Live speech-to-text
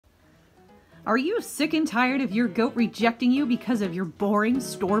Are you sick and tired of your goat rejecting you because of your boring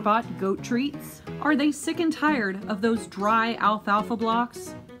store-bought goat treats? Are they sick and tired of those dry alfalfa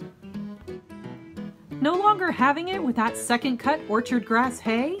blocks? No longer having it with that second cut orchard grass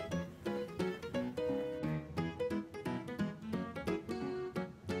hay?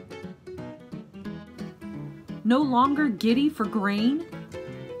 No longer giddy for grain?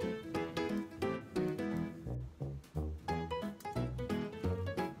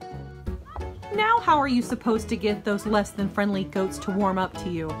 Now how are you supposed to get those less than friendly goats to warm up to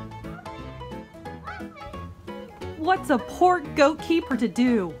you? What's a poor goat keeper to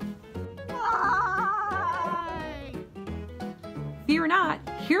do? Fear not,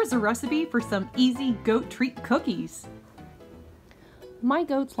 here's a recipe for some easy goat treat cookies. My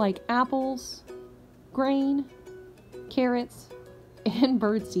goats like apples, grain, carrots, and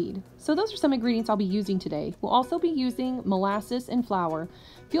birdseed. So those are some ingredients I'll be using today. We'll also be using molasses and flour.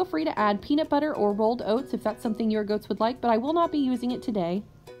 Feel free to add peanut butter or rolled oats if that's something your goats would like, but I will not be using it today.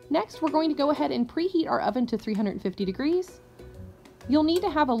 Next, we're going to go ahead and preheat our oven to 350 degrees. You'll need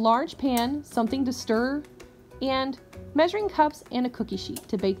to have a large pan, something to stir, and measuring cups and a cookie sheet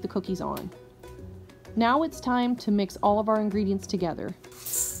to bake the cookies on. Now it's time to mix all of our ingredients together.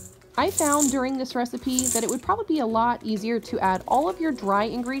 I found during this recipe that it would probably be a lot easier to add all of your dry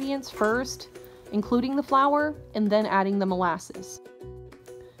ingredients first, including the flour, and then adding the molasses,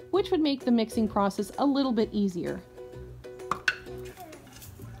 which would make the mixing process a little bit easier.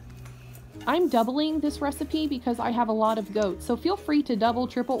 I'm doubling this recipe because I have a lot of goats, so feel free to double,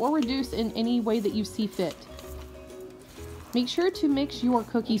 triple, or reduce in any way that you see fit. Make sure to mix your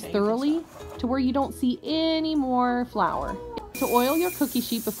cookies thoroughly to where you don't see any more flour. So oil your cookie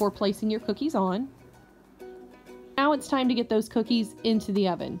sheet before placing your cookies on. Now it's time to get those cookies into the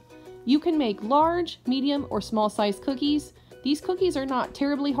oven. You can make large, medium, or small size cookies. These cookies are not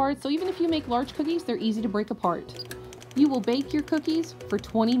terribly hard, so even if you make large cookies, they're easy to break apart. You will bake your cookies for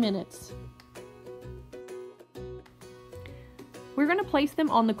 20 minutes. We're going to place them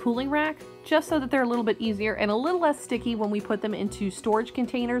on the cooling rack just so that they're a little bit easier and a little less sticky when we put them into storage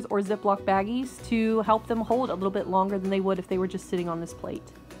containers or Ziploc baggies to help them hold a little bit longer than they would if they were just sitting on this plate.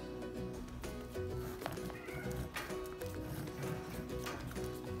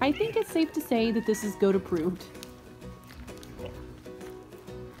 I think it's safe to say that this is goat approved.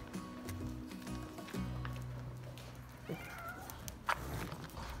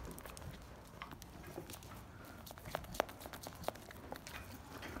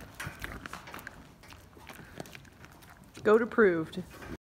 Goat approved.